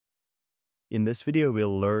In this video,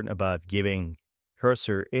 we'll learn about giving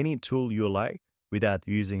cursor any tool you like without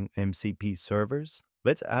using MCP servers.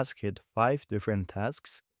 Let's ask it 5 different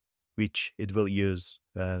tasks which it will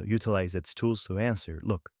utilize its tools to answer.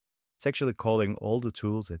 Look, it's actually calling all the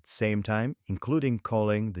tools at the same time, including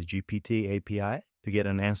calling the GPT API to get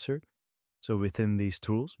an answer. So within these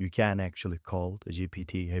tools, you can actually call the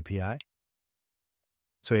GPT API.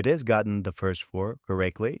 So it has gotten the first 4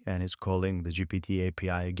 correctly and is calling the GPT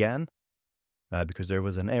API again because there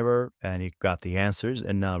was an error and it got the answers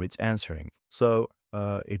and now it's answering. So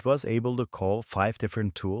it was able to call 5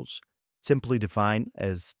 different tools, simply defined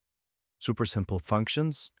as super simple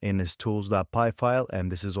functions in this tools.py file. And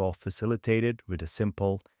this is all facilitated with a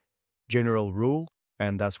simple general rule.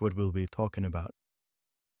 And that's what we'll be talking about.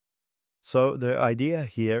 So the idea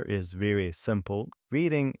here is very simple.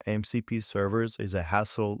 Reading MCP servers is a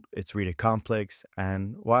hassle. It's really complex.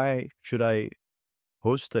 And why should I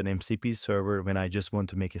host an MCP server when I just want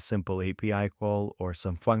to make a simple API call or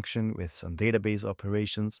some function with some database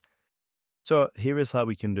operations? So here is how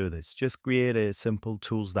we can do this. Just create a simple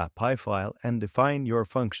tools.py file and define your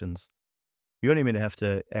functions. You don't even have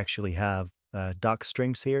to actually have doc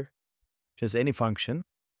strings here, just any function.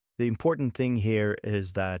 The important thing here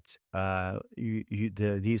is that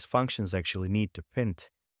these functions actually need to print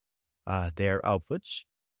their outputs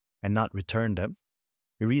and not return them.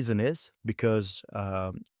 The reason is because,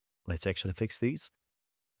 let's actually fix these.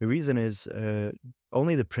 The reason is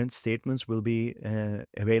only the print statements will be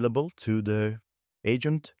available to the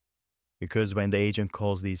agent, because when the agent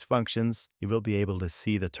calls these functions, you will be able to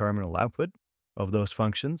see the terminal output of those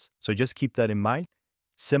functions. So just keep that in mind.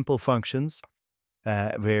 Simple functions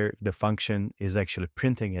where the function is actually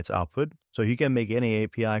printing its output. So you can make any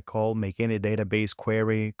API call, make any database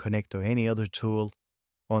query, connect to any other tool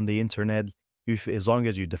on the internet, as long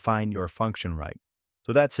as you define your function right.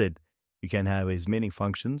 So that's it. You can have as many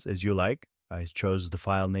functions as you like. I chose the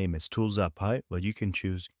file name as tools.py, but you can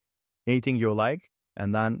choose anything you like.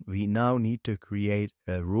 And then we now need to create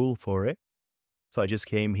a rule for it. So I just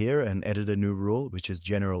came here and added a new rule, which is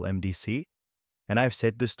general MDC. And I've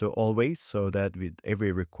set this to always so that with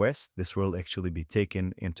every request, this will actually be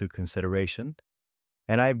taken into consideration.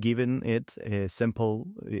 And I've given it simple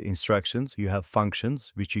instructions. You have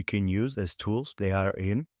functions which you can use as tools. They are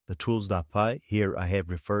in the tools.py. Here I have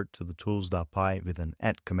referred to the tools.py with an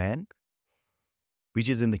add command, which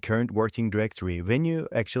is in the current working directory. When you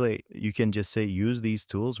can just say use these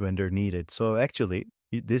tools when they're needed. So actually,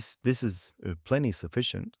 this is plenty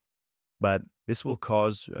sufficient, but this will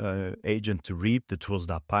cause agent to read the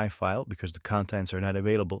tools.py file because the contents are not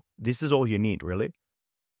available. This is all you need, really.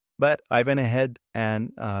 But I went ahead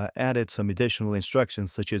and added some additional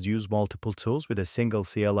instructions, such as use multiple tools with a single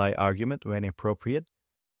CLI argument when appropriate.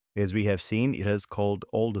 As we have seen, it has called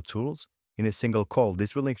all the tools in a single call.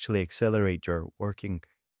 This will actually accelerate your working,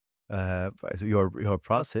 your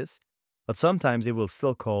process. But sometimes it will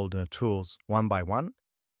still call the tools one by one.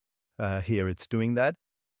 Here it's doing that.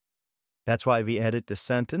 That's why we added the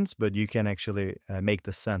sentence, but you can actually make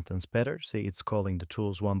the sentence better. See, it's calling the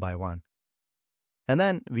tools one by one. And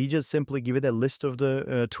then we just simply give it a list of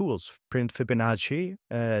the tools. Print Fibonacci.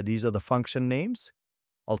 These are the function names.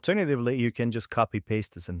 Alternatively, you can just copy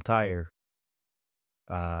paste this entire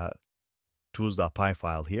tools.py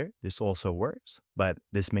file here. This also works, but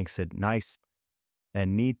this makes it nice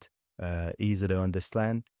and neat, easy to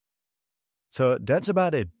understand. So that's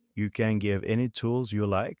about it. You can give any tools you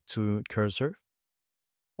like to cursor.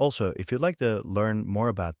 Also, if you'd like to learn more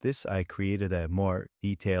about this, I created a more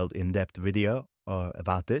detailed, in-depth video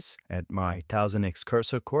about this at my 1000x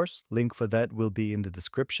cursor course. Link for that will be in the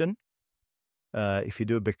description. If you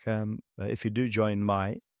do join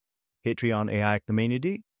my Patreon AI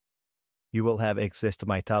community, you will have access to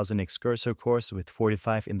my 1000x cursor course with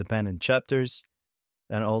 45 independent chapters,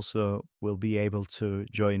 and also will be able to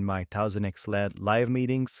join my 1000x led live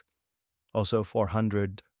meetings. Also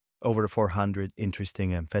over 400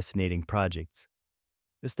 interesting and fascinating projects.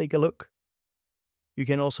 Just take a look. You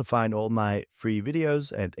can also find all my free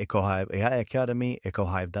videos at EcoHive AI Academy,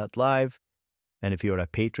 ecohive.live. And if you're a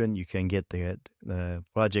patron, you can get the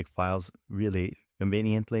project files really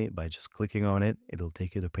conveniently by just clicking on it. It'll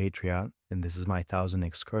take you to Patreon. And this is my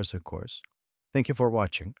 1000x cursor course. Thank you for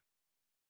watching.